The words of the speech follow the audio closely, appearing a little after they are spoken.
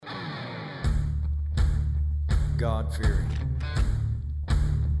God-fearing,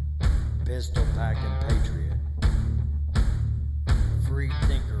 pistol-packing patriot, free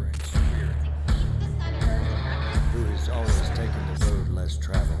thinker and spirit, who has always taken the road less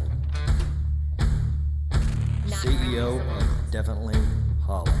traveled. CEO of Definitely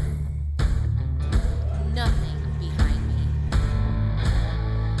Holly. Nothing behind me.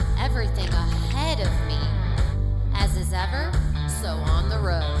 Everything ahead of me. As is ever, so on the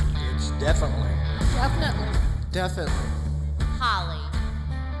road. It's definitely Holly.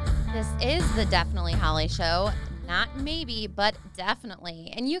 This is the Definitely Holly Show. Not maybe, but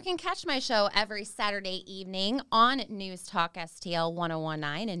definitely. And you can catch my show every Saturday evening on News Talk STL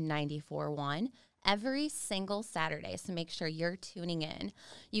 1019 and 94.1 every single Saturday. So make sure you're tuning in.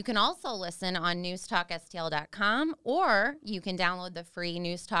 You can also listen on newstalkstl.com, or you can download the free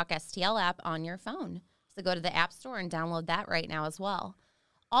News Talk STL app on your phone. So go to the App Store and download that right now as well.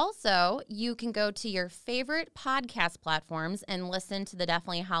 Also, you can go to your favorite podcast platforms and listen to the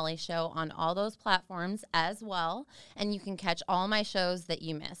Definitely Holly Show on all those platforms as well. And you can catch all my shows that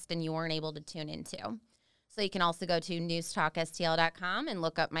you missed and you weren't able to tune into. So you can also go to newstalkstl.com and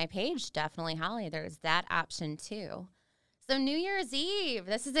look up my page, Definitely Holly. There's that option too. So New Year's Eve,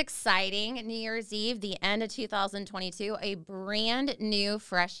 this is exciting. New Year's Eve, the end of 2022, a brand new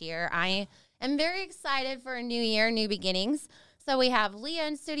fresh year. I am very excited for a new year, new beginnings. So we have Leah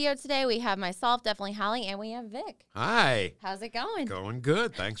in studio today. We have myself, Definitely Holly, and we have Vic. Hi. How's it going? Going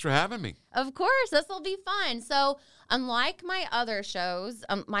good. Thanks for having me. Of course. This will be fun. So unlike my other shows,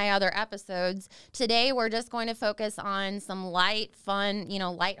 my other episodes, today we're just going to focus on some light, fun,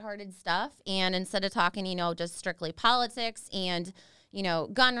 lighthearted stuff. And instead of talking, just strictly politics and,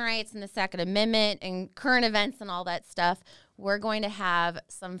 gun rights and the Second Amendment and current events and all that stuff, we're going to have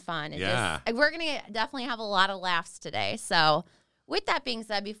some fun. We're going to definitely have a lot of laughs today. So with that being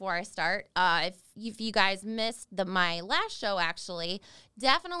said, before I start, if you guys missed my last show, actually,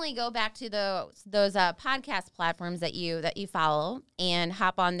 definitely go back to those podcast platforms that you follow and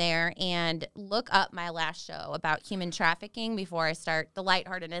hop on there and look up my last show about human trafficking. Before I start the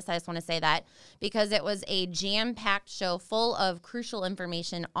lightheartedness, I just want to say that because it was a jam-packed show full of crucial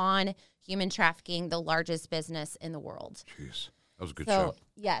information on human trafficking, the largest business in the world. Jeez, that was a good show.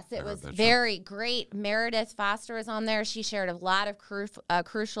 Yes, it was very great. Meredith Foster was on there. She shared a lot of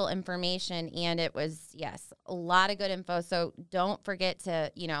crucial information, and it was, a lot of good info. So don't forget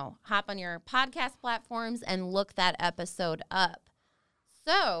to, hop on your podcast platforms and look that episode up.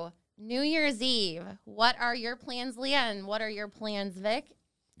 So, New Year's Eve, what are your plans, Leah, and what are your plans, Vic?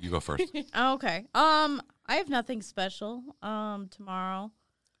 You go first. Okay. I have nothing special. Tomorrow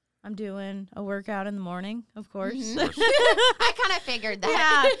I'm doing a workout in the morning, of course. Mm-hmm. I kind of figured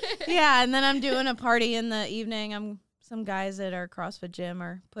that. Yeah, and then I'm doing a party in the evening. Some guys at our CrossFit gym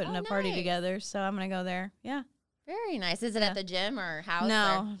are putting a party together, so I'm going to go there. Yeah. Very nice. Is it at the gym or house?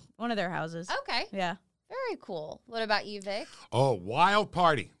 No, one of their houses. Okay. Yeah. Very cool. What about you, Vic? Oh, wild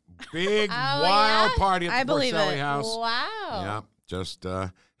party. Big wild party at the Porcelli house. Wow. Yeah, just,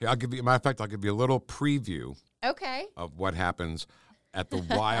 here, I'll give you, matter of fact, I'll give you a little preview of what happens at the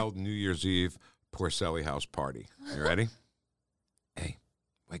wild New Year's Eve Porcelli house party. You ready? Hey,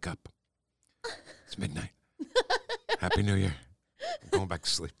 wake up. It's midnight. Happy New Year. I'm going back to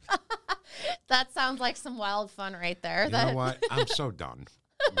sleep. That sounds like some wild fun right there. You know what? I'm so done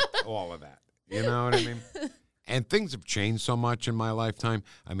with all of that. You know what I mean? And things have changed so much in my lifetime.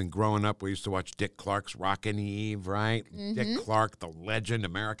 I mean, growing up, we used to watch Dick Clark's Rockin' Eve, right? Mm-hmm. Dick Clark, the legend,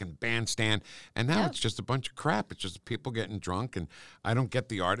 American Bandstand. And now it's just a bunch of crap. It's just people getting drunk, and I don't get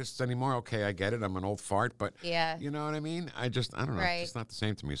the artists anymore. Okay, I get it. I'm an old fart, but you know what I mean? I don't know. Right. It's just not the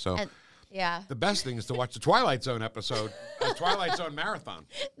same to me. So the best thing is to watch the Twilight Zone episode, Twilight Zone Marathon.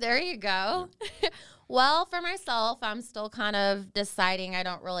 There you go. Well, for myself, I'm still kind of deciding. I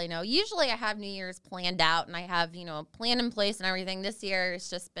don't really know. Usually I have New Year's planned out and I have, a plan in place and everything. This year it's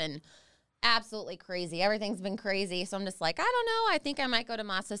just been absolutely crazy. Everything's been crazy. So I'm just like, I don't know. I think I might go to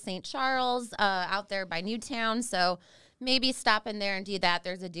Massa St. Charles out there by Newtown. So maybe stop in there and do that.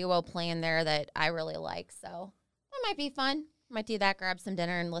 There's a duo playing there that I really like. So that might be fun. Might do that, grab some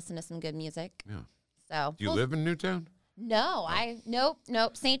dinner and listen to some good music. Yeah. So do you live in Newtown? No,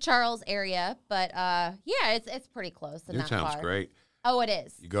 nope, St. Charles area, but it's pretty close. Newtown's great. Oh, it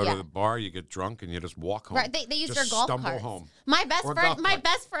is. You go to the bar, you get drunk, and you just walk home. Right, they use their golf carts. Stumble home. My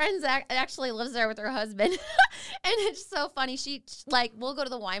best friend actually lives there with her husband, and it's so funny. She we'll go to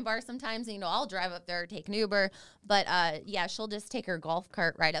the wine bar sometimes, and I'll drive up there, take an Uber, but she'll just take her golf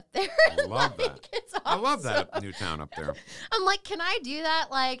cart right up there. I love that. It's awesome. I love that up Newtown up there. I'm like, can I do that?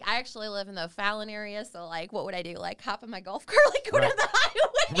 I actually live in the Fallon area, so what would I do? Hop in my golf cart, go to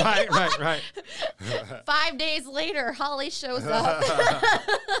the highway? Right. 5 days later, Holly shows up.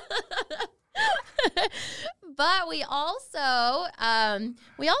 But we also have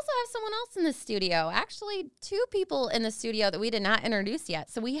someone else in the studio. Actually, 2 people in the studio that we did not introduce yet.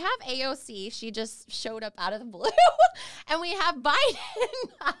 So we have AOC. She just showed up out of the blue. And we have Biden.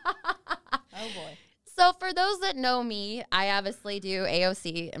 Oh, boy. So for those that know me, I obviously do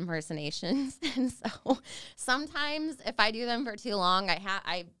AOC impersonations. And so sometimes if I do them for too long,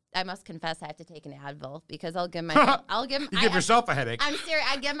 I must confess I have to take an Advil because I'll give myself yourself a headache. I'm serious.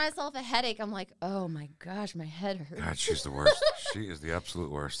 I give myself a headache. I'm like, oh my gosh, my head hurts. God, she's the worst. She is the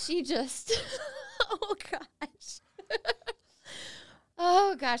absolute worst. She just, oh gosh.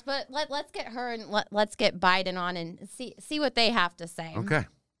 Oh gosh, but let's get her and let's get Biden on and see what they have to say. Okay.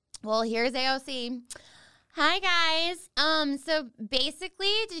 Well, here's AOC. Hi guys. So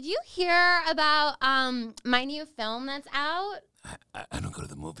basically, did you hear about my new film that's out? I don't go to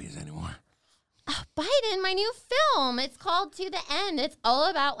the movies anymore. Biden, my new film. It's called To the End. It's all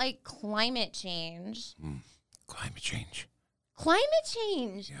about like climate change. Climate change. Climate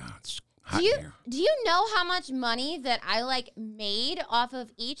change. Yeah, it's hot here. Do you know how much money that I like made off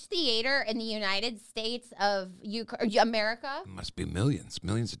of each theater in the United States of America? It must be millions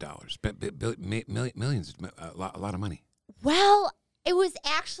of dollars, millions, a lot of money. Well, it was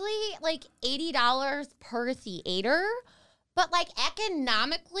actually like $80 per theater. But, like,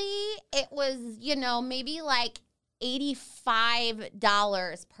 economically, it was, maybe like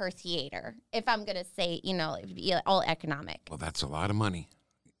 $85 per theater, if I'm going to say, all economic. Well, that's a lot of money.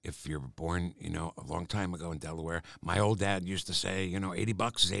 If you're born, a long time ago in Delaware, my old dad used to say,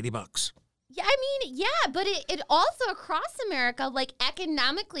 $80 is $80. Yeah, I mean, yeah, but it also across America, like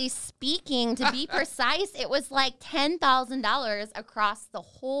economically speaking, to be precise, it was like $10,000 across the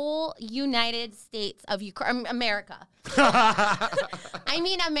whole United States of America. I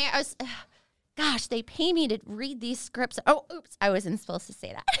mean, gosh, they pay me to read these scripts. Oh, oops, I wasn't supposed to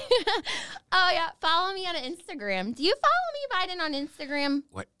say that. Oh, yeah, follow me on Instagram. Do you follow me, Biden, on Instagram?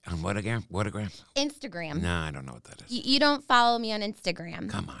 What? On what again? Whatagram? Instagram. No, I don't know what that is. You don't follow me on Instagram.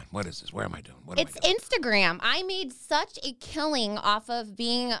 Come on, what is this? Where am I doing? It's Instagram. I made such a killing off of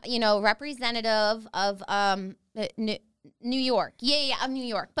being, representative of New York. Yeah, of New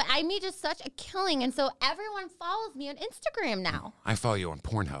York. But I made just such a killing, and so everyone follows me on Instagram now. I follow you on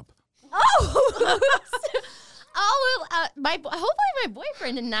Pornhub. Oh, hopefully my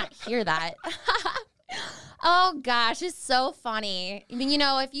boyfriend did not hear that. Oh gosh, it's so funny. I mean,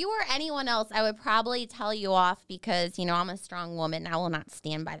 if you were anyone else, I would probably tell you off because, I'm a strong woman. I will not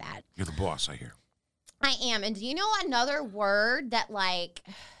stand by that. You're the boss, I hear. I am. And do you know another word that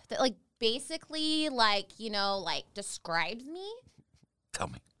basically describes me? Tell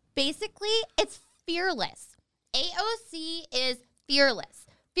me. Basically, it's fearless. AOC is fearless.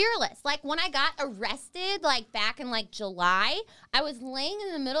 Fearless. Like when I got arrested, back in July, I was laying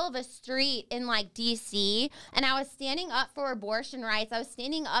in the middle of a street in DC, and I was standing up for abortion rights. I was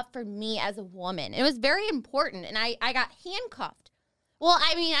standing up for me as a woman. It was very important, and I got handcuffed. Well,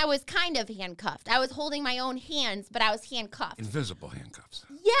 I mean, I was kind of handcuffed. I was holding my own hands, but I was handcuffed. Invisible handcuffs.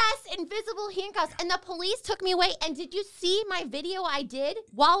 Yes, invisible handcuffs. And the police took me away. And did you see my video I did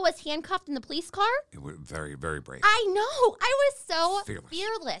while I was handcuffed in the police car? It was very, very brave. I know. I was so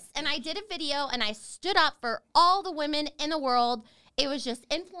fearless. And I did a video, and I stood up for all the women in the world. It was just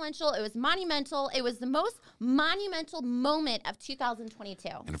influential. It was monumental. It was the most monumental moment of 2022.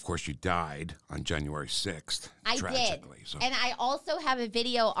 And, of course, you died on January 6th, I tragically. did. So. And I also have a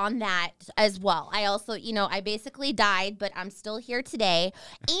video on that as well. I also, I basically died, but I'm still here today.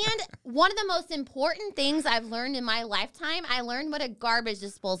 And one of the most important things I've learned in my lifetime, I learned what a garbage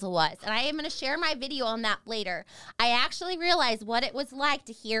disposal was. And I am going to share my video on that later. I actually realized what it was like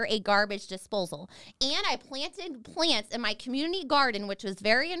to hear a garbage disposal. And I planted plants in my community garden, which was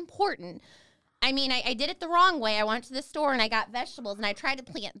very important. I mean, I did it the wrong way. I went to the store and I got vegetables and I tried to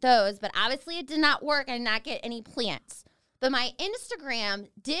plant those, but obviously it did not work. I did not get any plants. But my Instagram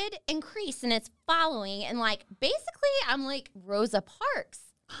did increase in its following. And basically I'm like Rosa Parks.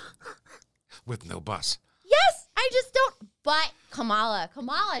 With no bus. Yes, I just don't. But Kamala,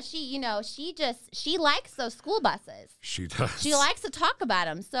 she likes those school buses. She does. She likes to talk about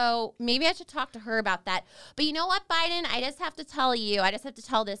them. So maybe I should talk to her about that. But you know what, Biden? I just have to tell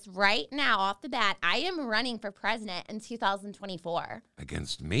this right now off the bat. I am running for president in 2024.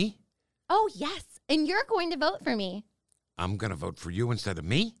 Against me? Oh, yes. And you're going to vote for me. I'm going to vote for you instead of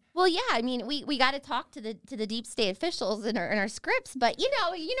me? Well, yeah, I mean, we got to talk to the deep state officials in our scripts, but you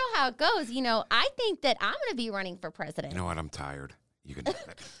know how it goes. I think that I'm going to be running for president. You know what? I'm tired. You can do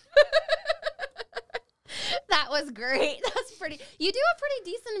it. That was great. That's pretty. You do a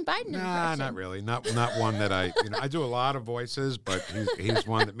pretty decent Biden Nah, impression. not really. Not one that I. I do a lot of voices, but he's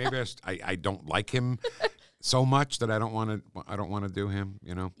one that maybe I don't like him so much that I don't want to do him.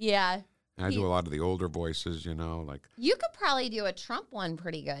 Yeah. And I do a lot of the older voices. Like You could probably do a Trump one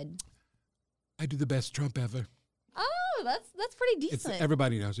pretty good. I do the best Trump ever. Oh, that's pretty decent.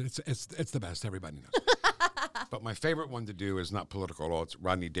 Everybody knows it. It's the best. Everybody knows it. But my favorite one to do is not political at all. It's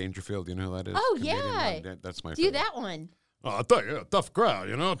Rodney Dangerfield. You know who that is? Oh, Comedian yeah. Rodney That's my Do favorite. that one. Oh, I thought you tough crowd,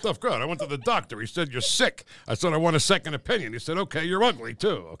 tough crowd. I went to the doctor. He said, you're sick. I said, I want a second opinion. He said, okay, you're ugly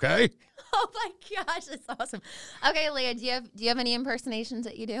too, okay? Oh my gosh, that's awesome. Okay, Leah, do you have any impersonations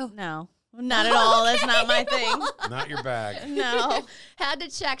that you do? No, not at all. That's not my thing. Not your bag. No. Had to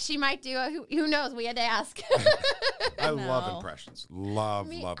check. She might do a who knows? We had to ask. I love No. impressions. Love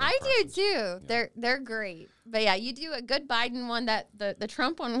I impressions. do too. Yeah. They're great. But yeah, you do a good Biden one. That the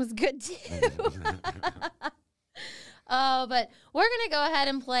Trump one was good too. Oh, but we're going to go ahead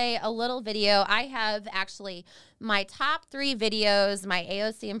and play a little video. I have actually my top 3 videos, my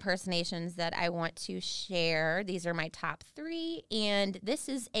AOC impersonations that I want to share. These are my top 3, and this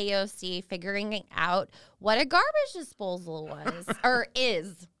is AOC figuring out what a garbage disposal was or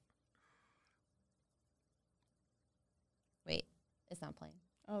is. Wait, it's not playing.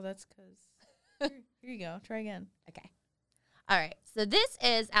 Oh, that's because. Here you go. Try again. Okay. All right. So this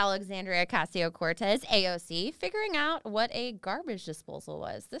is Alexandria Ocasio-Cortez, AOC, figuring out what a garbage disposal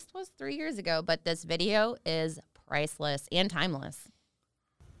was. This was 3 years ago, but this video is priceless and timeless.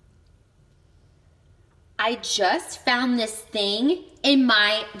 I just found this thing in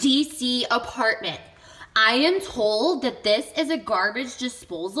my DC apartment. I am told that this is a garbage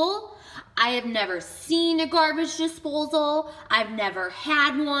disposal. I have never seen a garbage disposal. I've never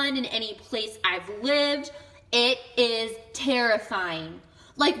had one in any place I've lived. It is terrifying.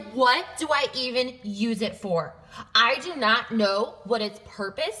 Like, what do I even use it for? I do not know what its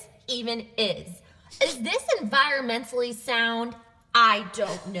purpose even is. Is this environmentally sound? I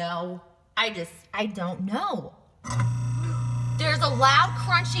don't know. I don't know. There's a loud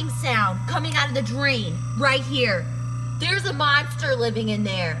crunching sound coming out of the drain right here. There's a monster living in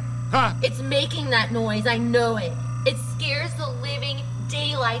there. Ha! It's making that noise, I know it. It scares the living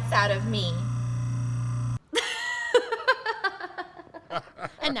daylights out of me.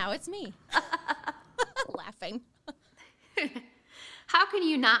 And now it's me laughing. How can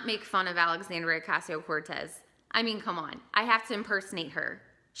you not make fun of Alexandria Ocasio-Cortez? I mean, come on. I have to impersonate her.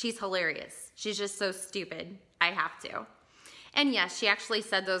 She's hilarious. She's just so stupid. I have to. And yes, she actually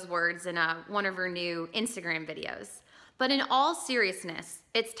said those words in one of her new Instagram videos. But in all seriousness,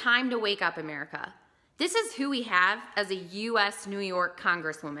 it's time to wake up, America. This is who we have as a U.S. New York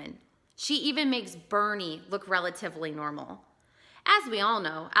Congresswoman. She even makes Bernie look relatively normal. As we all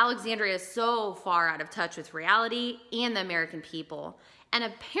know, Alexandria is so far out of touch with reality and the American people, and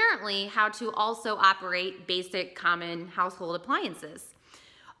apparently how to also operate basic common household appliances.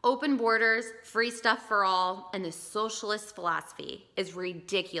 Open borders, free stuff for all, and the socialist philosophy is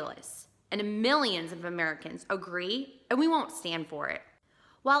ridiculous. And millions of Americans agree, and we won't stand for it.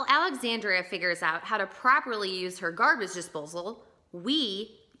 While Alexandria figures out how to properly use her garbage disposal,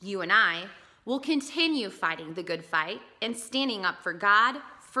 we, you and I, will continue fighting the good fight and standing up for God,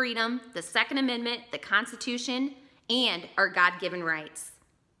 freedom, the Second Amendment, the Constitution, and our God-given rights.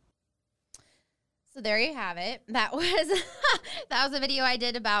 So there you have it. That was a video I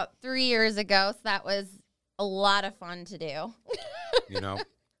did about 3 years ago. So that was a lot of fun to do.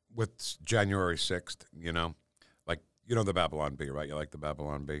 With January 6th, like, the Babylon Bee, right? You like the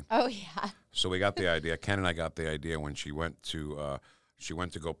Babylon Bee? Oh, yeah. So we got the idea. Ken and I got the idea when she went to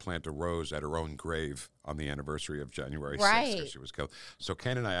go plant a rose at her own grave on the anniversary of January 6th. Right. 'Cause she was killed. So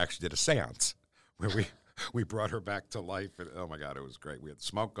Ken and I actually did a seance where we brought her back to life. And, oh, my God, it was great. We had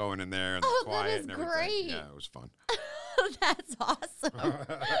smoke going in there and Oh, the quiet that is and everything. great. Yeah, it was fun. That's awesome.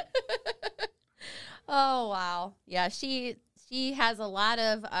 Oh, wow. Yeah, she has a lot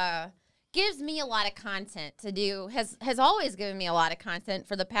of gives me a lot of content to do. Has always given me a lot of content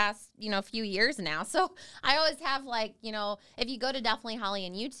for the past, few years now. So I always have if you go to Definitely Holly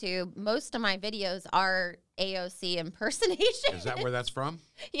on YouTube, most of my videos are AOC impersonation. Is that where that's from?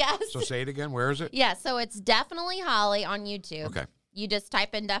 Yes. So say it again. Where is it? Yeah, so it's Definitely Holly on YouTube. Okay. You just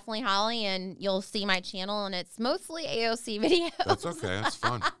type in Definitely Holly and you'll see my channel, and it's mostly AOC videos. That's okay. That's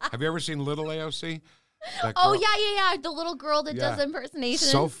fun. Have you ever seen Little AOC? That Oh, girl? yeah. The little girl that Yeah. does impersonations.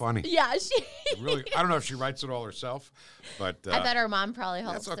 So funny. Yeah, she. Really, I don't know if she writes it all herself, but I bet her mom probably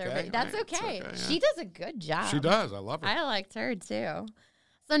helps that's her. okay, But that's right? It's okay. okay, yeah. She does a good job. she does. I love her. I liked her too.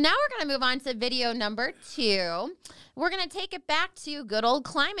 So now we're going to move on to video number 2. We're going to take it back to good old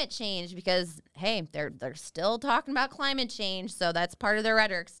climate change because, hey, they're still talking about climate change, so that's part of their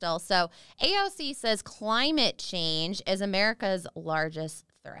rhetoric still. So AOC says climate change is America's largest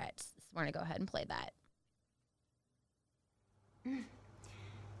threat. So we're going to go ahead and play that.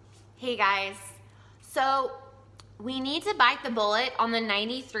 Hey guys, so we need to bite the bullet on the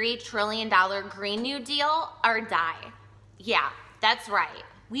 $93 trillion Green New Deal or die. Yeah, that's right.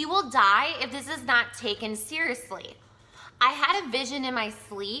 We will die if this is not taken seriously. I had a vision in my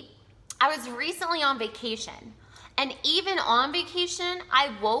sleep. I was recently on vacation, and even on vacation, I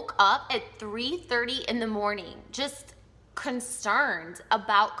woke up at 3:30 in the morning, just concerned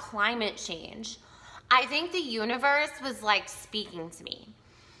about climate change. I think the universe was like speaking to me.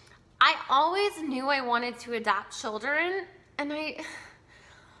 I always knew I wanted to adopt children, and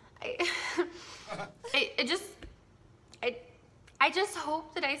I just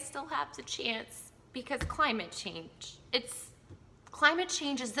hope that I still have the chance because climate change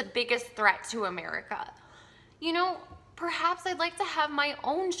is the biggest threat to America. You know, perhaps I'd like to have my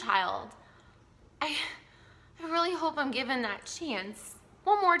own child. I really hope I'm given that chance.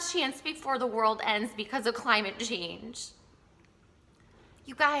 One more chance before the world ends because of climate change.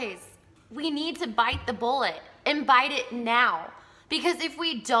 You guys, we need to bite the bullet and bite it now. Because if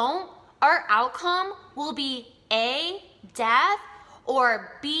we don't, our outcome will be A, death,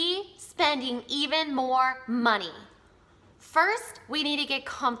 or B, spending even more money. First, we need to get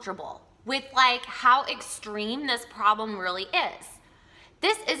comfortable with like how extreme this problem really is.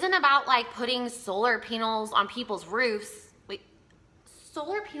 This isn't about like putting solar panels on people's roofs. Wait,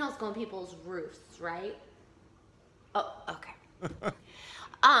 solar panels go on people's roofs, right? Oh, okay.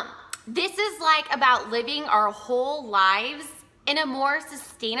 This is like about living our whole lives in a more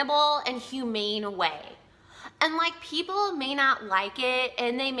sustainable and humane way. And like people may not like it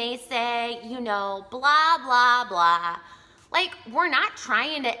and they may say, you know, blah, blah, blah. Like we're not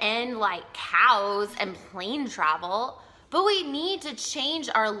trying to end like cows and plane travel, but we need to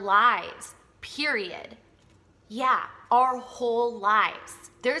change our lives, period. Yeah, our whole lives.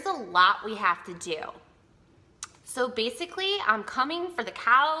 There's a lot we have to do. So basically, I'm coming for the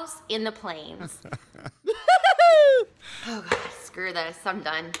cows in the plains. Oh God, screw this. I'm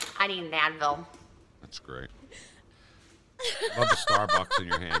done. I need an Advil. That's great. Love the Starbucks in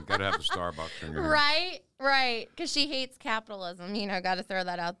your hand. Got to have the Starbucks in your hand. Right. Because she hates capitalism. You know, got to throw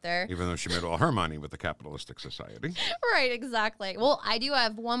that out there. Even though she made all her money with the capitalistic society. Right, exactly. Well, I do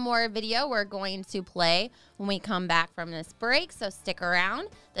have one more video we're going to play when we come back from this break, so stick around.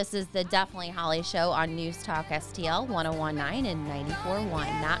 This is the Definitely Holly Show on News Talk STL 101.9 and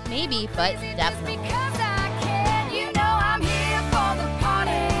 94.1. Not maybe, but definitely. Because I can, you know I'm here for the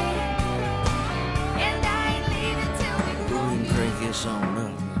party. And I ain't leaving till we We can crank this on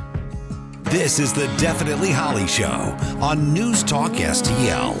up. This is the Definitely Holly Show on News Talk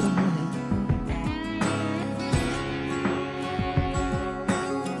STL.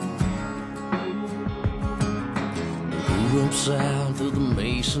 Grew up south of the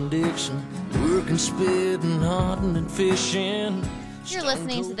Mason-Dixon, working, spitting, hunting, and fishing. You're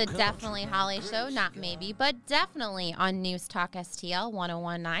listening to the Definitely Holly Show, not maybe, but definitely on News Talk STL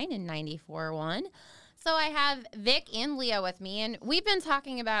 101.9 and 94.1. So I have Vic and Leo with me, and we've been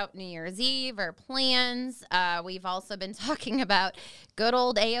talking about New Year's Eve, our plans. We've also been talking about good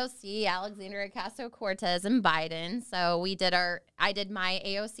old AOC, Alexandria Ocasio-Cortez, and Biden. So I did my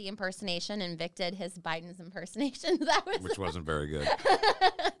AOC impersonation, and Vic did his Biden's impersonation. Which wasn't very good.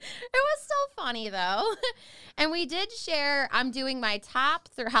 It was still funny, though. And we did share, I'm doing my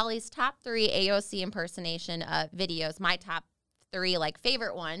Holly's top 3 AOC impersonation videos, my top 3 like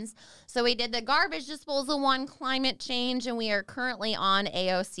favorite ones. So we did the garbage disposal one, climate change, and we are currently on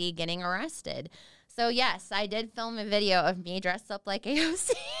AOC getting arrested. So yes, I did film a video of me dressed up like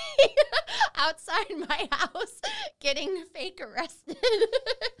AOC outside my house getting fake arrested.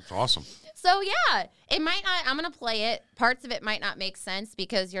 It's awesome. So yeah, it might not, I'm going to play it. Parts of it might not make sense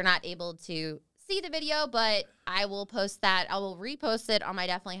because you're not able to see the video, but I will post that. I will repost it on my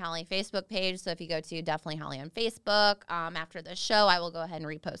Definitely Holly Facebook page. So if you go to Definitely Holly on Facebook, after the show, I will go ahead and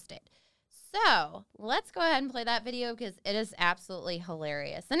repost it. So let's go ahead and play that video because it is absolutely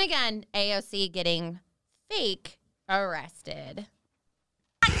hilarious. And again, AOC getting fake arrested.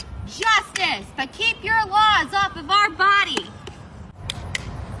 Justice, but keep your laws off of our body.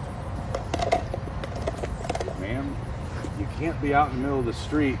 Ma'am, you can't be out in the middle of the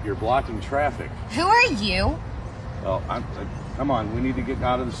street. You're blocking traffic. Who are you? Well, come on. We need to get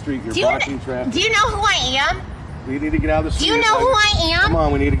out of the street. You're blocking traffic. Do you know who I am? We need to get out of the street. Do you know who I am? Come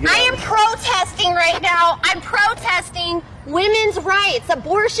on, we need to get I out am of the protesting right now. I'm protesting women's rights,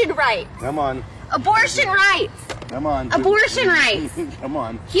 abortion rights. Come on. Abortion rights. Come on. Abortion rights. Come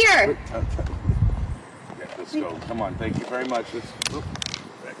on. Here. Yeah, let's go. Come on. Thank you very much.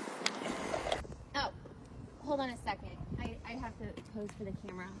 Oh, hold on a second. I have to pose for the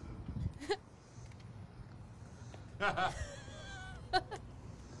camera.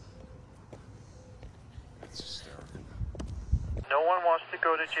 That's hysterical. No one wants to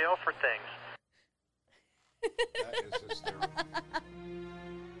go to jail for things. That is hysterical.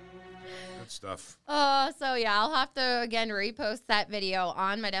 Good stuff. So yeah, I'll have to again repost that video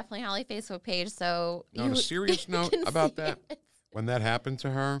on my Definitely Holly Facebook page. So On a serious note about that, when that happened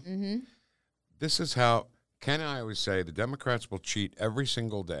to her, this is how Ken and I always say the Democrats will cheat every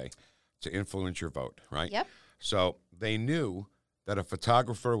single day to influence your vote, right? Yep. So they knew that a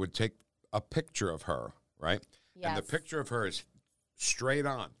photographer would take a picture of her, right? Yes. And the picture of her is straight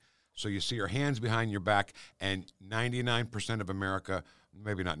on. So you see her hands behind your back, and 99% of America,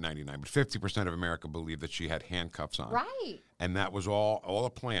 maybe not 99, but 50% of America believe that she had handcuffs on. Right. And that was all a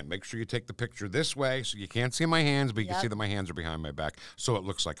plan. Make sure you take the picture this way so you can't see my hands, but you can see that my hands are behind my back, so it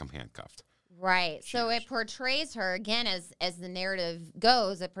looks like I'm handcuffed. Right. So it portrays her, again, as the narrative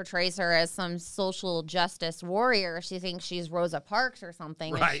goes, it portrays her as some social justice warrior. She thinks she's Rosa Parks or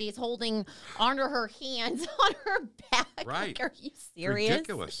something. Right. And she's holding onto her hands on her back. Right. Like, are you serious?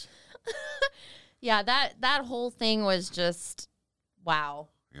 Ridiculous. Yeah, that whole thing was just, wow.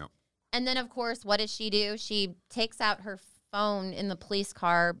 Yep. And then, of course, what does she do? She takes out her phone in the police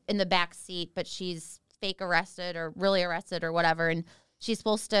car in the back seat, but she's fake arrested or really arrested or whatever. And she's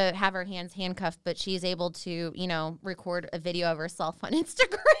supposed to have her hands handcuffed, but she's able to, record a video of herself on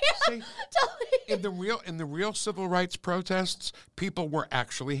Instagram. See, in the real civil rights protests, people were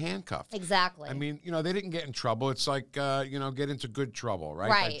actually handcuffed. Exactly. I mean, they didn't get in trouble. It's like, get into good trouble, right?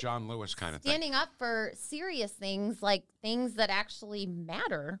 Right. Like John Lewis kind of thing. Standing up for serious things, like things that actually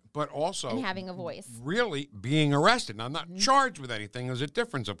matter. But also and having a voice. Really being arrested. Now, I'm not charged with anything. There's a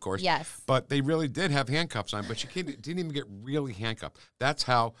difference, of course. Yes. But they really did have handcuffs on, but she didn't even get really handcuffed. That's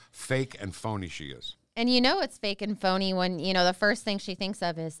how fake and phony she is. And it's fake and phony when, the first thing she thinks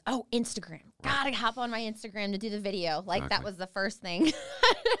of is, oh, Instagram. Gotta hop on my Instagram to do the video. Like, that was the first thing.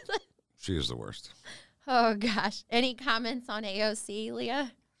 She is the worst. Oh, gosh. Any comments on AOC,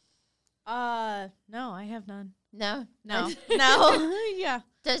 Leah? No, I have none. No? No. Yeah.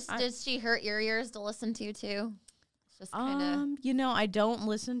 Does she hurt your ears to listen to, too? It's just kind of... I don't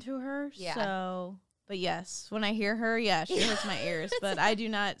listen to her, so... But yes, when I hear her, she hurts my ears. But I do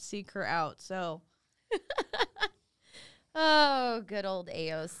not seek her out, so... Oh, good old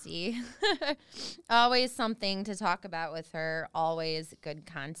AOC. Always something to talk about with her. Always good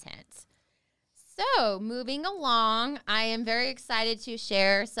content. So, moving along, I am very excited to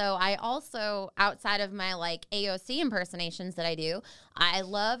share. So, I also, outside of my AOC impersonations that I do, I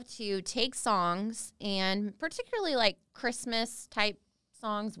love to take songs and particularly Christmas type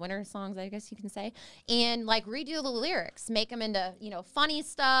songs, winter songs, I guess you can say, and redo the lyrics, make them into, funny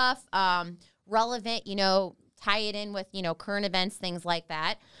stuff, relevant, tie it in with, current events, things like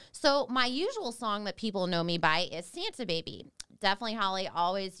that. So my usual song that people know me by is Santa Baby. Definitely Holly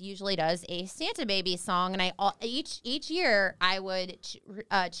always usually does a Santa Baby song, and each year I would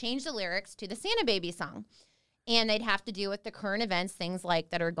change the lyrics to the Santa Baby song. And they'd have to do with the current events, things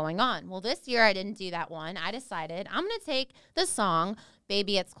that are going on. Well, this year I didn't do that one. I decided I'm going to take the song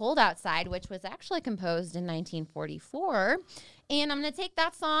Baby It's Cold Outside, which was actually composed in 1944. And I'm going to take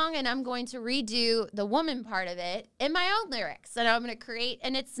that song and I'm going to redo the woman part of it in my own lyrics. And I'm going to create,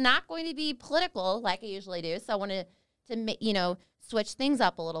 and it's not going to be political like I usually do. So I wanted to switch things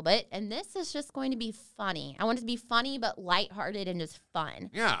up a little bit. And this is just going to be funny. I want it to be funny, but lighthearted and just fun.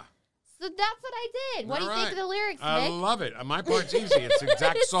 Yeah. So that's what I did. What do you think of the lyrics, Vic? I love it. My part's easy. It's the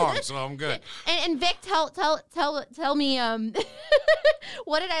exact song, so I'm good. And Vic, tell me,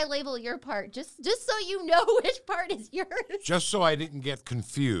 what did I label your part? Just so you know which part is yours. Just so I didn't get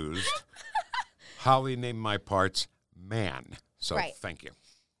confused, Holly named my parts man. So Thank you.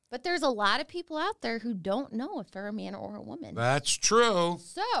 But there's a lot of people out there who don't know if they're a man or a woman. That's true.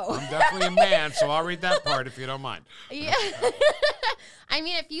 So I'm definitely a man, so I'll read that part if you don't mind. Yeah. I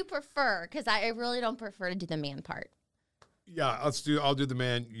mean, if you prefer, because I really don't prefer to do the man part. Yeah, I'll do the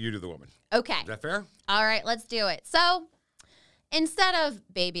man, you do the woman. Okay. Is that fair? All right, let's do it. So instead of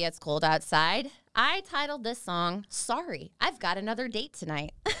Baby It's Cold Outside, I titled this song, Sorry, I've Got Another Date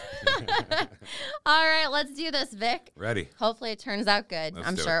Tonight. All right, let's do this, Vic. Ready. Hopefully it turns out good.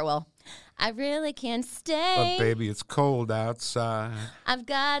 I'm sure it will. I really can't stay. But baby, it's cold outside. I've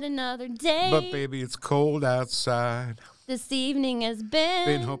got another date. But baby, it's cold outside. This evening has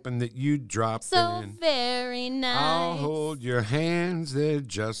been hoping that you'd drop so in. very nice. I'll hold your hands, they're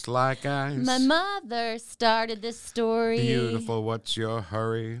just like ice. My mother started this story. Beautiful, what's your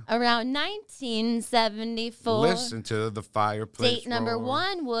hurry? Around 1974. Listen to the fireplace Date number roar.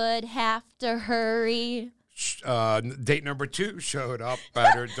 1 would have to hurry. Date number 2 showed up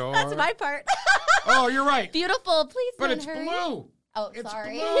at her door. That's my part. Oh, you're right. Beautiful, please But don't it's hurry. blue. Oh, It's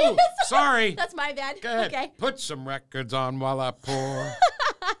sorry. blue. Sorry. That's my bad. Go ahead. Okay. Put some records on while I pour.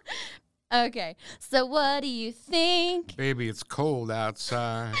 Okay. So what do you think? Baby, it's cold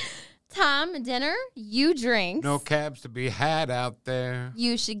outside. Tom, dinner, you drinks. No cabs to be had out there.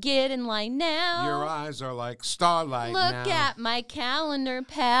 You should get in line now. Your eyes are like starlight Look now. at my calendar,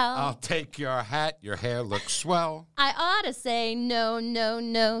 pal. I'll take your hat. Your hair looks swell. I ought to say no, no,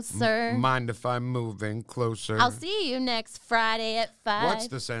 no, sir. Mind if I'm moving closer? I'll see you next Friday at 5. What's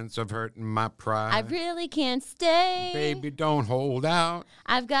the sense of hurting my pride? I really can't stay. Baby, don't hold out.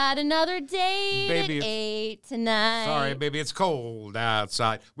 I've got another date Baby, at it's- 8 tonight. Sorry, baby, it's cold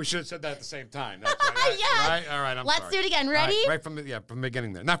outside. We should have said that at the same time. That's right. Yes. Right? All right, I'm Let's sorry. do it again. All right, Ready? right from the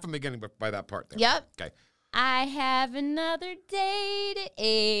beginning there. Not from the beginning, but by that part there. Yep. Okay. I have another date at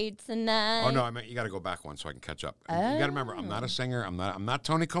 8 tonight. Oh no, I meant you got to go back one so I can catch up. You got to remember, I'm not a singer. I'm not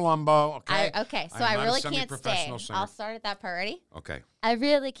Tony Colombo. Okay. So I'm I not really a can't stay. semi-professional singer. I'll start at that part. Ready? Okay. I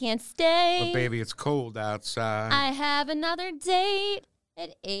really can't stay. But baby, it's cold outside. I have another date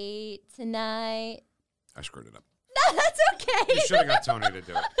at 8 tonight. I screwed it up. No, that's okay. You should have got Tony to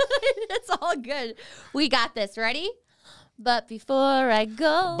do it. It's all good. We got this. Ready? But before I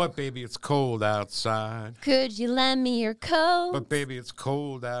go, But baby, it's cold outside. could you lend me your coat? But baby, it's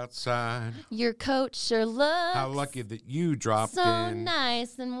cold outside. Your coat sure looks How lucky that you dropped so in.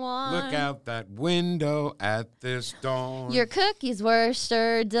 nice and warm. Look out that window at this dawn. Your cookies were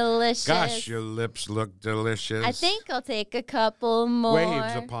sure delicious. Gosh, your lips look delicious. I think I'll take a couple more.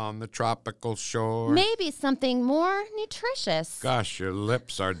 Waves upon the tropical shore. Maybe something more nutritious. Gosh, your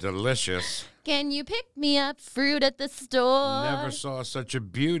lips are delicious. Can you pick me up fruit at the store? Never saw such a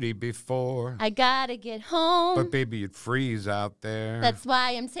beauty before. I gotta get home. But baby, you'd freeze out there. That's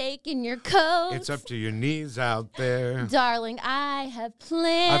why I'm taking your coat. It's up to your knees out there. Darling, I have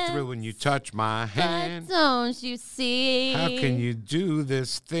plans. I thrill when you touch my hand. But don't you see? How can you do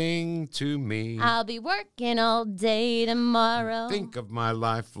this thing to me? I'll be working all day tomorrow. Think of my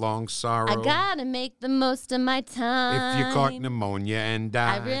lifelong sorrow. I gotta make the most of my time. If you caught pneumonia and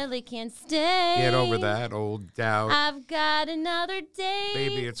I died, really can't stay. get over that old doubt. I've got another date.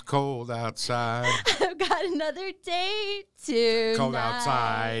 Baby, it's cold outside. I've got another date tonight. Cold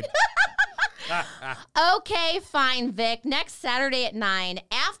outside. Okay, fine, Vic. Next Saturday at 9,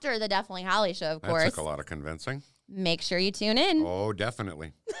 after the Definitely Holly show, of That course. took a lot of convincing. Make sure you tune in. Oh,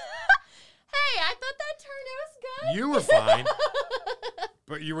 definitely. Hey, I thought that turned out was good. You were fine,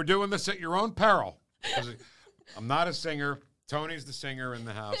 but you were doing this at your own peril. 'Cause I'm not a singer. Tony's the singer in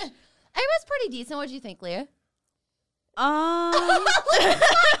the house. It was pretty decent. What'd you think, Leah?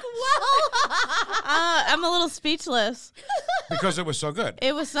 I'm a little speechless. Because it was so good.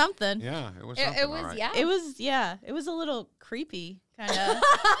 It was something. Yeah, it was It something. was, all right. yeah. It was a little creepy, kind of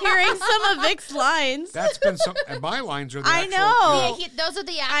hearing some of Vic's lines. That's been some. And my lines are the I actual, know. Yeah, those are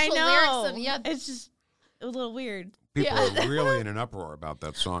the I actual know. lyrics. Yep. It's just a little weird. People are really in an uproar about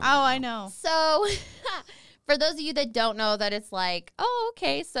that song. Oh, I know. So, for those of you that don't know, that it's like, oh,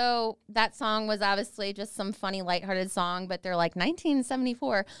 okay, so that song was obviously just some funny, lighthearted song, but they're like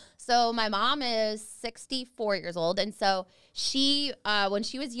 1974. So my mom is 64 years old, and so she, when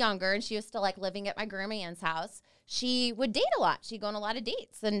she was younger, and she was still like living at my grandma Ann's house, she would date a lot. She'd go on a lot of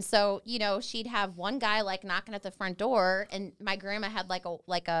dates, and so she'd have one guy like knocking at the front door, and my grandma had like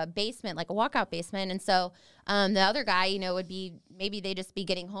a basement, like a walkout basement, and so the other guy, would be maybe they just be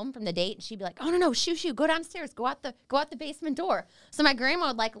getting home from the date, and she'd be like, "Oh no, shoo, go downstairs, go out the basement door." So my grandma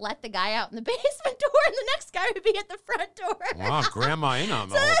would like let the guy out in the basement door, and the next guy would be at the front door. Wow, grandma in on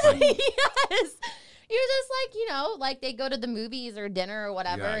the whole thing. Yes, you're just like they go to the movies or dinner or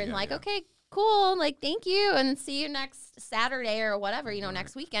whatever, Yeah. okay, cool, like thank you, and see you next Saturday or whatever,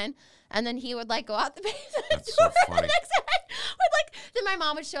 next weekend. And then he would like go out the basement That's door, so funny. and the next guy would then my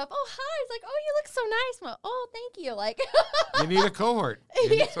mom would show up. Oh hi, it's like, oh, you look so nice. I'm like, oh, thank you. Like You need a cohort.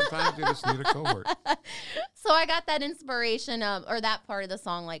 Sometimes you just need a cohort. So I got that inspiration or that part of the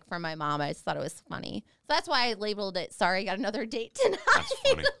song like from my mom. I just thought it was funny. So that's why I labeled it, sorry, got another date tonight. That's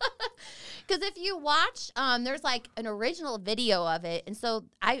funny. Because if you watch, there's like an original video of it. And so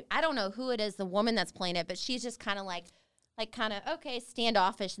I don't know who it is, the woman that's playing it, but she's just kind of okay,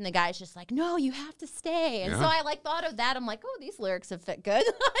 standoffish. And the guy's just like, no, you have to stay. And so I thought of that. I'm like, oh, these lyrics have fit good.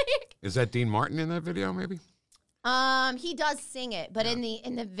 Is that Dean Martin in that video, maybe? He does sing it, but in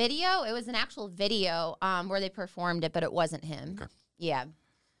the video, it was an actual video where they performed it, but it wasn't him. Okay. Yeah.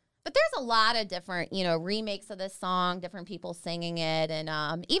 But there's a lot of different, remakes of this song, different people singing it,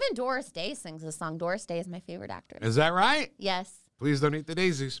 and even Doris Day sings this song. Doris Day is my favorite actress. Is that right? Yes. Please don't eat the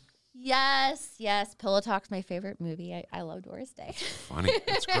daisies. Yes. Pillow Talk's my favorite movie. I love Doris Day. Funny.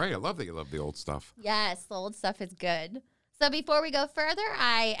 It's great. I love that you love the old stuff. Yes, the old stuff is good. So before we go further,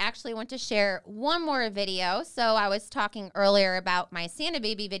 I actually want to share one more video. So I was talking earlier about my Santa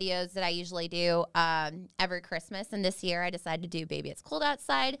Baby videos that I usually do every Christmas. And this year I decided to do Baby It's Cold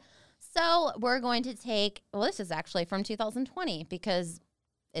Outside. So we're going to take, this is actually from 2020 because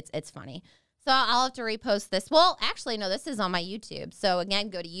it's funny. So I'll have to repost this. Well, actually, no, this is on my YouTube. So again,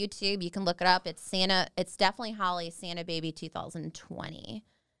 go to YouTube. You can look it up. It's Definitely Holly Santa Baby 2020.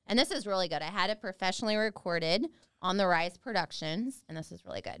 And this is really good. I had it professionally recorded on the Rise Productions, and this is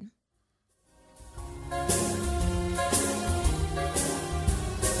really good.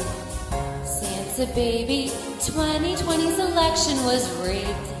 Santa Baby, 2020's election was rigged,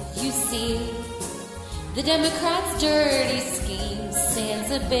 you see. The Democrats' dirty schemes.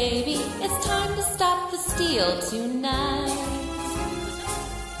 Santa Baby, it's time to stop the steal tonight.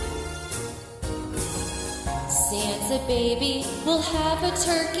 Santa Baby, we'll have a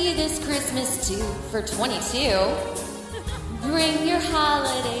turkey this Christmas too for 22. Bring your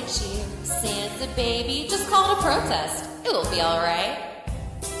holiday cheer. Santa Baby, just call it a protest. It will be all right.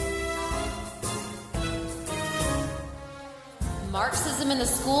 Marxism in the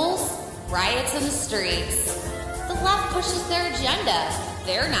schools, riots in the streets. The left pushes their agenda.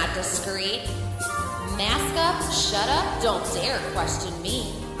 They're not discreet. Mask up, shut up, don't dare question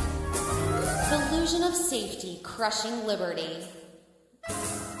me. Illusion of safety, crushing liberty.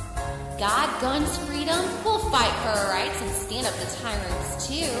 God, guns, freedom, we'll fight for our rights and stand up to tyrants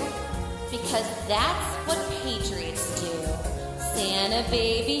too. Because that's what patriots do. Santa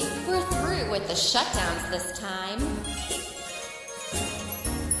Baby, we're through with the shutdowns this time.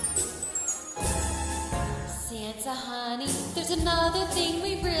 Santa honey, there's another thing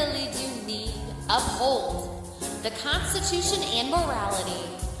we really do need. Uphold the Constitution and morality.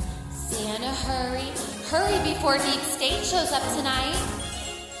 Santa, hurry, hurry before Deep State shows up tonight.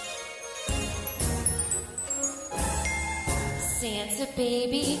 Santa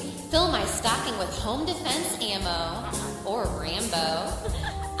Baby, fill my stocking with home defense ammo, or Rambo.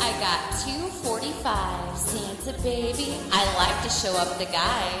 I got 245, Santa Baby, I like to show up the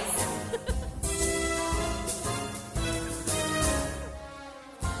guys.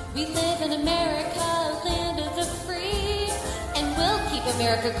 We live in America, land of the free, and we'll keep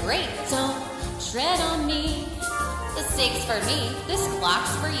America great. Don't tread on me. The steak's for me, this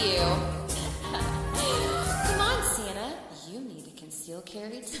clock's for you. Come on, Santa, you need a concealed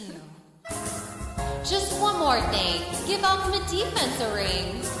carry too. Just one more thing, give Ultimate Defense a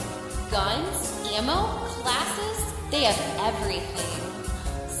ring. Guns, ammo, classes, they have everything.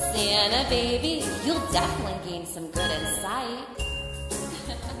 Santa Baby, you'll definitely gain some good insight.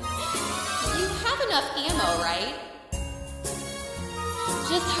 You have enough ammo, right?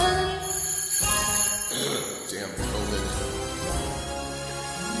 Just hurry. Damn COVID.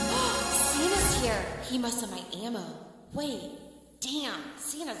 Santa's here. He must have my ammo. Wait, damn,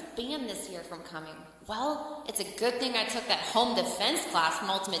 Santa's banned this year from coming. Well, it's a good thing I took that home defense class from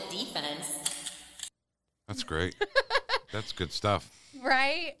Ultimate Defense. That's great. That's good stuff.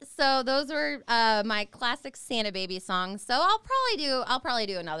 Right? So those were my classic Santa Baby songs. So I'll probably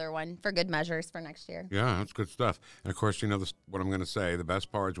do another one for good measures for next year. Yeah, that's good stuff. And of course, you know what I'm going to say. The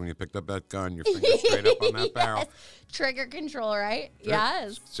best part is when you picked up that gun, your finger straight up on that barrel. Trigger control, right?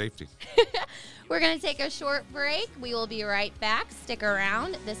 Yes. Safety. We're going to take a short break. We will be right back. Stick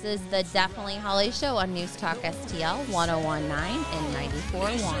around. This is the Definitely Holly Show on News Talk STL 101.9 and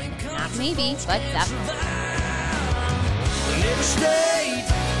 94.1. Not maybe, but definitely. In every state,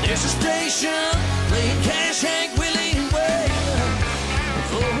 there's a station playing Cash, Hank, Willie, and Wade.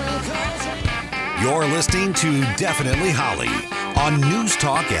 You're listening to Definitely Holly on News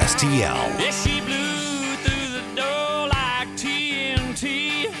Talk STL. Yes, she blew through the door like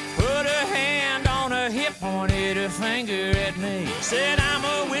TNT. Put her hand on her hip, pointed her finger at me. Said I'm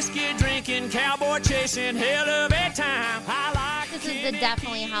a whiskey drinking, cowboy chasing, hell of a time. I like. This is the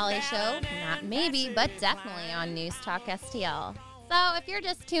Definitely Holly Show. Not maybe, but definitely on News Talk STL. So if you're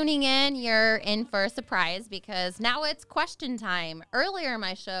just tuning in, you're in for a surprise because now it's question time. Earlier in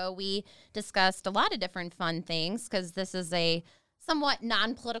my show, we discussed a lot of different fun things because this is a somewhat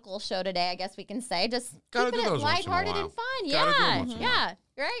non-political show today, I guess we can say. Just keeping it lighthearted and fun. Yeah,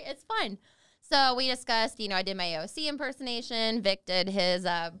 right? It's fun. So we discussed, I did my AOC impersonation. Vic did his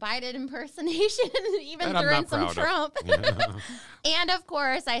Biden impersonation, even threw in some Trump. And of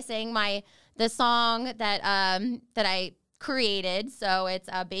course, I sang the song that I created. So it's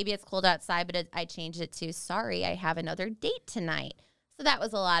 "Baby It's Cold Outside," but I changed it to "Sorry, I Have Another Date Tonight." So that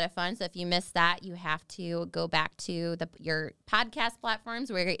was a lot of fun. So if you missed that, you have to go back to your podcast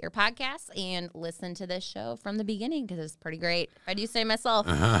platforms where you get your podcasts and listen to this show from the beginning because it's pretty great. I do say myself.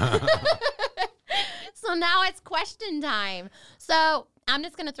 So now it's question time. So I'm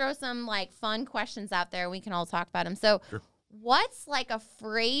just going to throw some fun questions out there. We can all talk about them. So what's a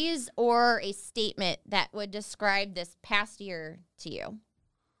phrase or a statement that would describe this past year to you?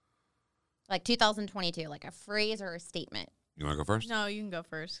 2022, a phrase or a statement. You want to go first? No, you can go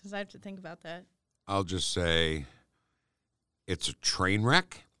first because I have to think about that. I'll just say it's a train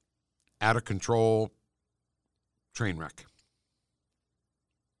wreck, out of control train wreck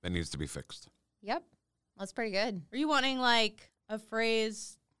that needs to be fixed. Yep. That's pretty good. Are you wanting a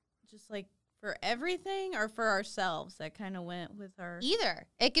phrase just for everything or for ourselves that kind of went with our... Either.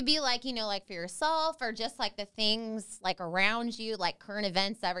 It could be for yourself or just the things around you, current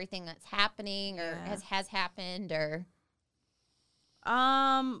events, everything that's happening or has happened or...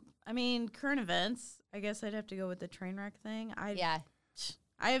 I mean, current events. I guess I'd have to go with the train wreck thing. I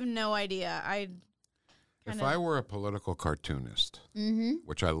have no idea. If I were a political cartoonist,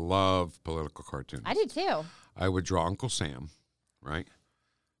 which I love political cartoonists. I do too. I would draw Uncle Sam, right?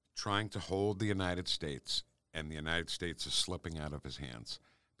 Trying to hold the United States, and the United States is slipping out of his hands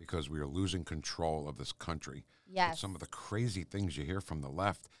because we are losing control of this country. Yes. With some of the crazy things you hear from the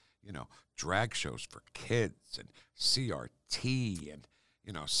left, drag shows for kids and CRT and,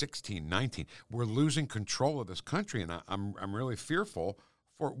 16, 19. We're losing control of this country, and I'm really fearful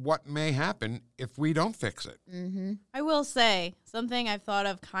for what may happen if we don't fix it. Mm-hmm. I will say something I've thought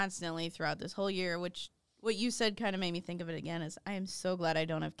of constantly throughout this whole year, which what you said kind of made me think of it again, is I am so glad I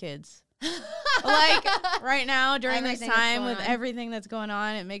don't have kids. Right now, during this time with everything that's going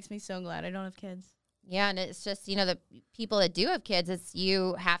on, it makes me so glad I don't have kids. Yeah, and it's just, the people that do have kids,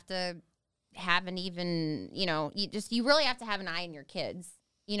 you have to have an even, you really have to have an eye on your kids,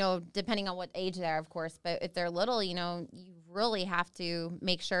 depending on what age they are, of course. But if they're little, you really have to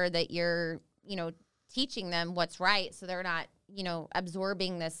make sure that you're, teaching them what's right so they're not,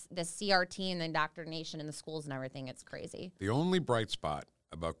 absorbing this CRT and the indoctrination in the schools and everything. It's crazy. The only bright spot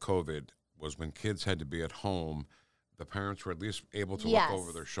about COVID was when kids had to be at home, the parents were at least able to look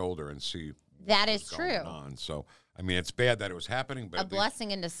over their shoulder and see that is true. On. So, I mean, it's bad that it was happening, but a blessing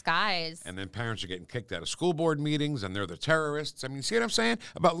in disguise. And then parents are getting kicked out of school board meetings, and they're the terrorists. I mean, see what I'm saying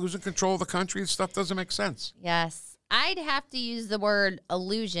about losing control of the country? This stuff doesn't make sense. Yes. I'd have to use the word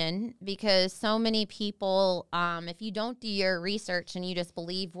illusion because so many people, if you don't do your research and you just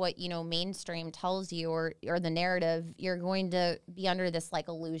believe what, mainstream tells you or the narrative, you're going to be under this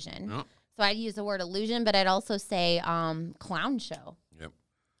illusion. Yep. So I'd use the word illusion, but I'd also say clown show. Yep.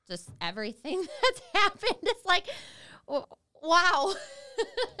 Just everything that's happened. It's wow.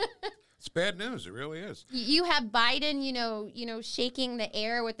 It's bad news. It really is. You have Biden, shaking the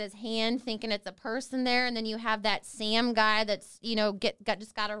air with his hand, thinking it's a person there, and then you have that Sam guy that's,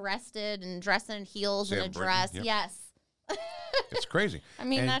 just got arrested and dressing in heels Sam and a Britton, dress. yep. Yes. It's crazy. I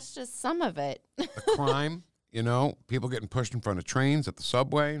mean, that's just some of it. The crime, people getting pushed in front of trains at the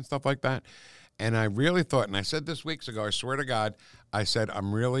subway and stuff like that. And I really thought, and I said this weeks ago, I swear to God, I said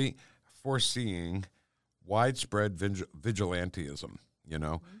I'm really foreseeing widespread vigilantism,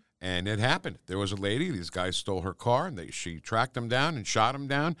 Mm-hmm. And it happened. There was a lady, these guys stole her car, and she tracked him down and shot him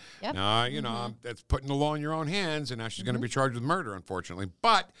down. Yep. Now, that's putting the law in your own hands, and now she's going to be charged with murder, unfortunately.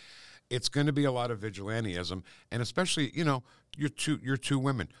 But it's going to be a lot of vigilantism, and especially, you're two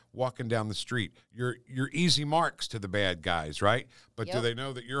women walking down the street. You're easy marks to the bad guys, right? But do they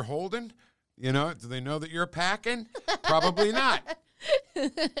know that you're holding? Do they know that you're packing? Probably not.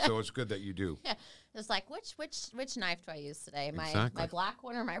 So it's good that you do. Yeah. It's which knife do I use today? My black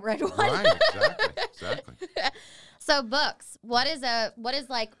one or my red one? Right, exactly. So books. What is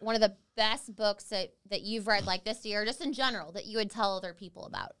one of the best books that you've read this year, just in general, that you would tell other people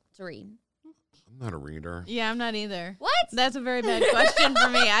about to read? I'm not a reader. Yeah, I'm not either. What? That's a very bad question for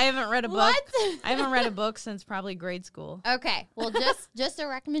me. I haven't read a book. What? I haven't read a book since probably grade school. Okay. Well, just a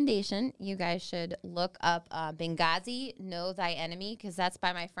recommendation. You guys should look up Benghazi, Know Thy Enemy, because that's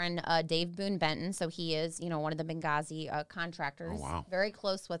by my friend Dave Boone Benton. So he is, one of the Benghazi contractors. Oh, wow. Very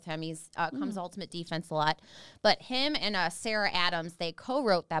close with him. He's comes Ultimate Defense a lot. But him and Sarah Adams, they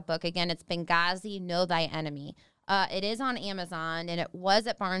co-wrote that book. Again, it's Benghazi, Know Thy Enemy. It is on Amazon, and it was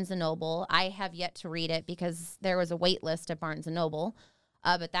at Barnes & Noble. I have yet to read it because there was a wait list at Barnes & Noble.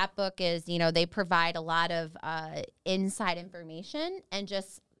 But that book is, they provide a lot of inside information, and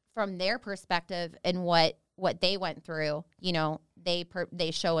just from their perspective and what they went through,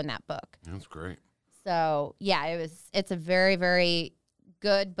 they show in that book. That's great. So yeah, it's a very, very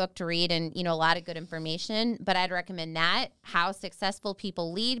good book to read, and a lot of good information. But I'd recommend that, How Successful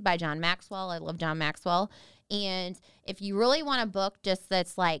People Lead by John Maxwell. I love John Maxwell. And if you really want a book just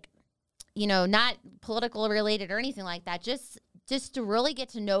that's like, not political related or anything like that, just to really get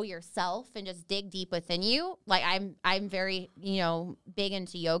to know yourself and just dig deep within you. Like I'm very, big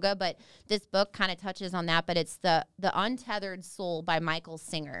into yoga, but this book kind of touches on that. But it's the Untethered Soul by Michael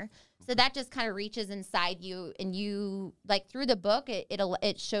Singer. So that just kind of reaches inside you, and you, like, through the book,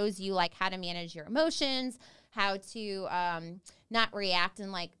 it shows you, like, how to manage your emotions, how to not react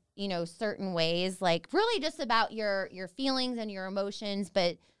in, like, certain ways, like really just about your feelings and your emotions,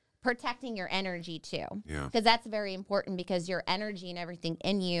 but protecting your energy too. Yeah. Because that's very important, because your energy and everything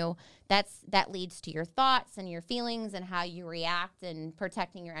in you, that leads to your thoughts and your feelings and how you react, and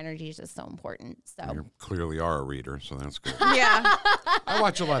protecting your energy is just so important. So You clearly are a reader, so that's good. Yeah. I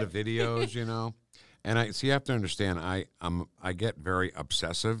watch a lot of videos, and you have to understand, I get very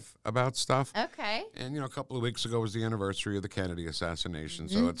obsessive about stuff. Okay. And, a couple of weeks ago was the anniversary of the Kennedy assassination,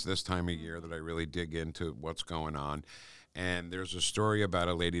 so it's this time of year that I really dig into what's going on. And there's a story about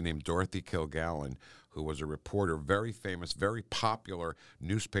a lady named Dorothy Kilgallen, who was a reporter, very famous, very popular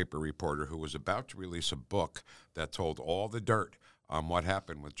newspaper reporter, who was about to release a book that told all the dirt on what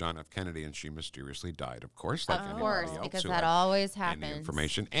happened with John F. Kennedy, and she mysteriously died, of course. Like Of course, else because who that had always any happens.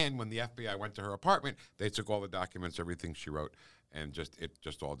 information. And when the FBI went to her apartment, they took all the documents, everything she wrote, and it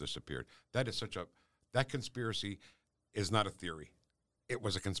just all disappeared. That is that conspiracy is not a theory. It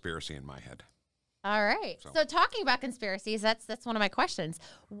was a conspiracy in my head. All right. So talking about conspiracies, that's one of my questions.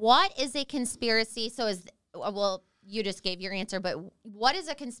 What is a conspiracy? You just gave your answer, but what is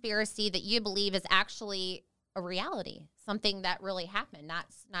a conspiracy that you believe is actually a reality, something that really happened,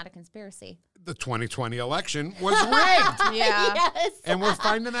 not a conspiracy? The 2020 election was rigged. Yeah. Yes. And we're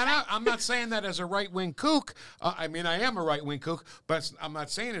finding that out. I'm not saying that as a right-wing kook. I am a right-wing kook, but I'm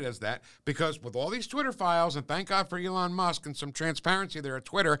not saying it as that, because with all these Twitter files, and thank God for Elon Musk and some transparency there at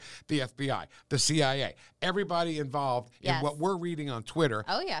Twitter, the FBI, the CIA, everybody involved in what we're reading on Twitter.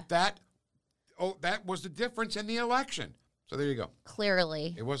 Oh, yeah. That was the difference in the election. So there you go.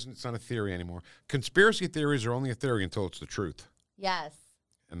 Clearly. It's not a theory anymore. Conspiracy theories are only a theory until it's the truth. Yes.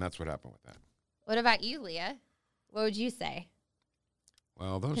 And that's what happened with that. What about you, Leah? What would you say?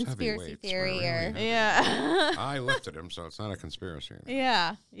 Well, those Conspiracy heavyweights theory were really or- Yeah. I lifted him, so it's not a conspiracy.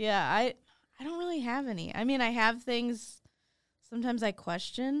 Yeah. I don't really have any. I mean, I have things sometimes I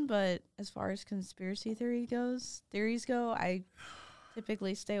question, but as far as conspiracy theories go, I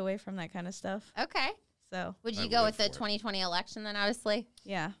typically stay away from that kind of stuff. Okay. So Would you I go live with the for it. 2020 election then, obviously?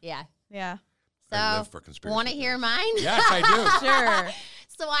 yeah. Yeah. Yeah. I So, live for conspiracy want to hear theories. mine? Yes, I do. Sure.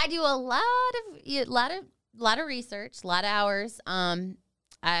 So I do a lot of research, a lot of hours.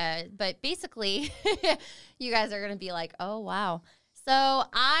 But basically, you guys are gonna be like, oh wow. So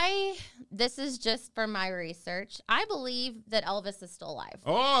this is just from my research. I believe that Elvis is still alive.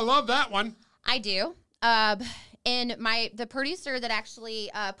 Oh, I love that one. I do. And the producer that actually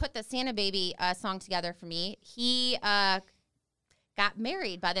put the Santa Baby song together for me, he got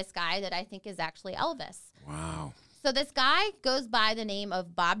married by this guy that I think is actually Elvis. Wow. So this guy goes by the name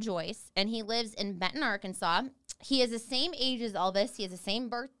of Bob Joyce, and he lives in Benton, Arkansas. He is the same age as Elvis. He has the same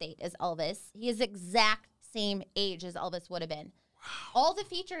birth date as Elvis. He is exact same age as Elvis would have been. Wow. All the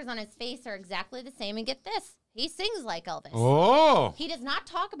features on his face are exactly the same. And get this, he sings like Elvis. Oh. He does not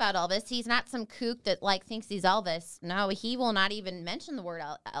talk about Elvis. He's not some kook that thinks he's Elvis. No, he will not even mention the word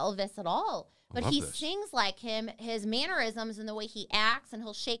Elvis at all. But he sings like him, his mannerisms and the way he acts, and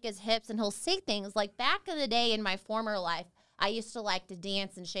he'll shake his hips and he'll say things like, back in the day in my former life, I used to like to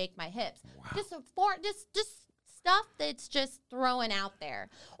dance and shake my hips. Wow. Just stuff that's just throwing out there.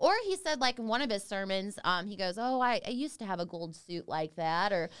 Or he said, like in one of his sermons, he goes, oh, I used to have a gold suit like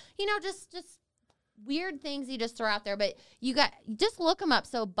that, or just weird things he just throw out there. But just look him up.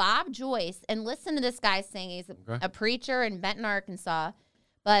 So Bob Joyce, and listen to this guy sing. He's a preacher in Benton, Arkansas.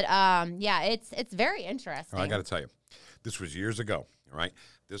 But it's very interesting. I got to tell you, this was years ago. All right,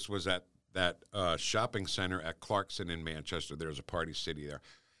 this was at that shopping center at Clarkson in Manchester. There's a Party City there,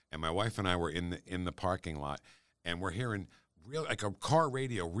 and my wife and I were in the parking lot, and we're hearing like a car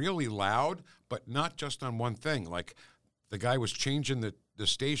radio really loud, but not just on one thing. Like the guy was changing the the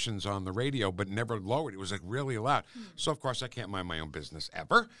stations on the radio, but never lowered. It was like really loud. So, of course, I can't mind my own business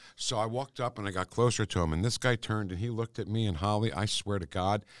ever. So I walked up and I got closer to him, and this guy turned and he looked at me, and Holly, I swear to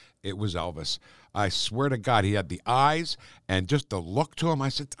God, it was Elvis. I swear to God, he had the eyes and just the look to him. I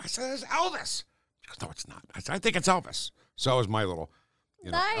said, it's Elvis. He goes, no, it's not. I said, I think it's Elvis. So it was my little,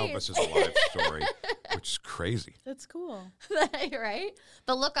 Elvis is alive story, which is crazy. That's cool. Right?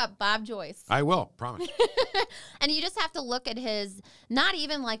 But look up Bob Joyce. I will, promise. And you just have to look at his, not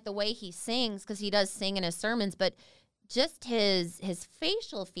even like the way he sings, because he does sing in his sermons, but just his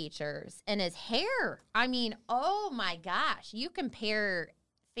facial features and his hair. I mean, oh my gosh. You compare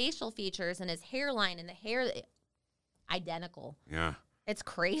facial features and his hairline and the hair, identical. Yeah. It's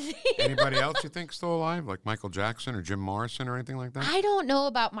crazy. Anybody else you think still alive, like Michael Jackson or Jim Morrison or anything like that? I don't know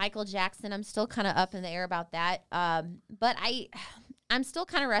about Michael Jackson. I'm still kind of up in the air about that. But I'm still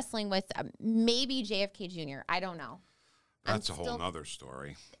kind of wrestling with maybe JFK Jr. I don't know. That's a whole nother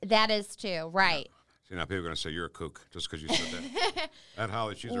story. That is too, right. Yeah. See, now people are going to say you're a kook just because you said that. That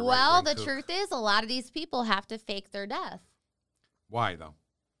Holly, she's a well, the kook. truth is a lot of these people have to fake their death. Why, though?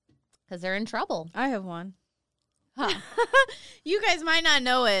 Because they're in trouble. I have one. Huh. You guys might not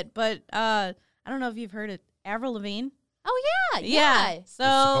know it, but I don't know if you've heard it. Avril Lavigne. Oh, yeah. So it's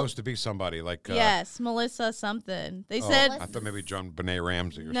supposed to be somebody like... yes, Melissa something. They said... I thought maybe John Benet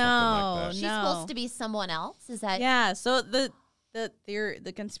Ramsey or something like that. She's supposed to be someone else? Is that... Yeah, so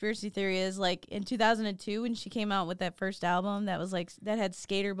the conspiracy theory is like in 2002 when she came out with that first album that was like that had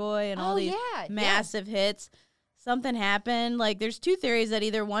Skater Boy and all these massive hits. Something happened. Like there's two theories that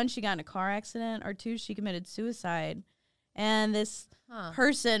either one, she got in a car accident, or two, she committed suicide. And this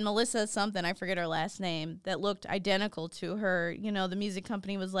person, Melissa something, I forget her last name, that looked identical to her. The music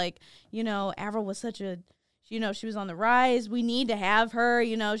company was like, Avril was such a, she was on the rise. We need to have her.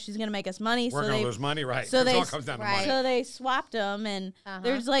 She's going to make us money. We're going to lose money, right? So it all comes down to money. So they swapped them, and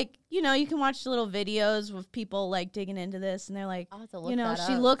there's like, you can watch the little videos with people like digging into this, and they're like,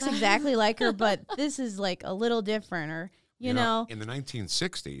 she looks exactly like her, but this is like a little different, or you know. In the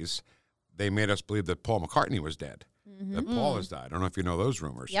 1960s, they made us believe that Paul McCartney was dead. That Paul has died. I don't know if you know those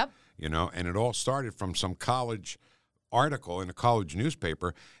rumors. Yep. And it all started from some college article in a college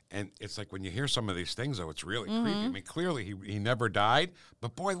newspaper, and it's like when you hear some of these things, though, it's really creepy. I mean, clearly he never died,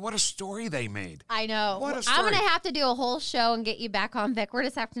 but boy, what a story they made. I know. What a story. I'm going to have to do a whole show and get you back on, Vic. We're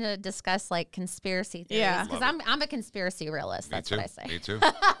just having to discuss like conspiracy theories, because I'm a conspiracy realist. That's what I say. Me too.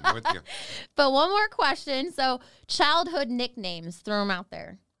 I'm with you. But one more question. So childhood nicknames, throw them out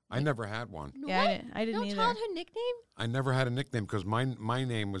there. I never had one. Yeah, I didn't either. No childhood nickname? I never had a nickname because my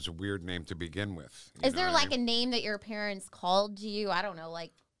name was a weird name to begin with. Is there like a name that your parents called you? I don't know,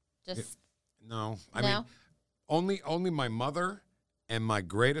 like just... No. I mean, only my mother and my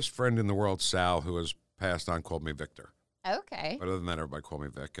greatest friend in the world, Sal, who has passed on, called me Victor. Okay. But other than that, everybody called me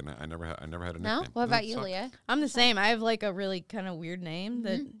Vic, and I never had a nickname. No? What about you, Leah? I'm the same. I have like a really kind of weird name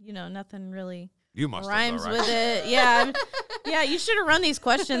that, nothing really... You must rhymes have, though, right? with it. Yeah. Yeah, you should have run these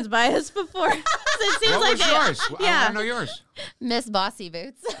questions by us before. It seems what like was yours? Yeah. I want to know yours. Miss Bossy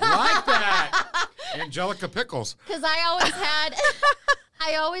Boots. Like that. Angelica Pickles. Because I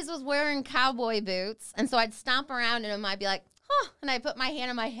always was wearing cowboy boots, and so I'd stomp around in them. I'd be like, and I'd put my hand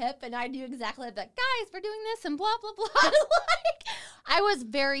on my hip, and I'd do exactly like, guys, we're doing this, and blah, blah, blah. Like, I was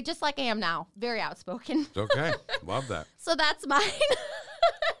very, just like I am now, very outspoken. It's okay. Love that. So that's mine.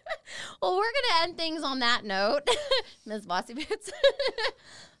 Well, we're going to end things on that note. Ms. Bossy Boots.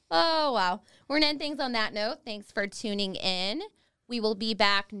 Oh, wow. We're going to end things on that note. Thanks for tuning in. We will be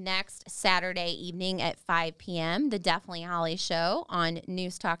back next Saturday evening at 5 p.m. The Definitely Holly Show on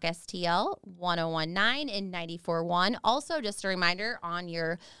News Talk STL 1019 and 94.1. Also, just a reminder, on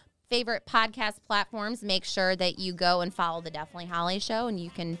your favorite podcast platforms, make sure that you go and follow The Definitely Holly Show, and you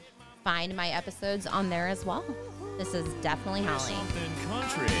can find my episodes on there as well. This is Definitely Holly. Something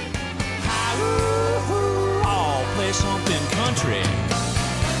country. Oh, play something country.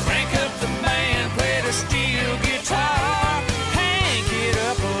 Crank up the band, play the steel guitar. Hank it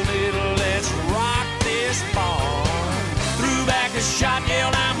up a little, let's rock this bar. Threw back a shot,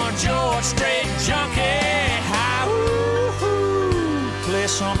 yelled, I'm a George Strait junkie. Play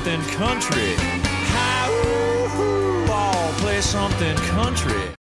something country. Play something country.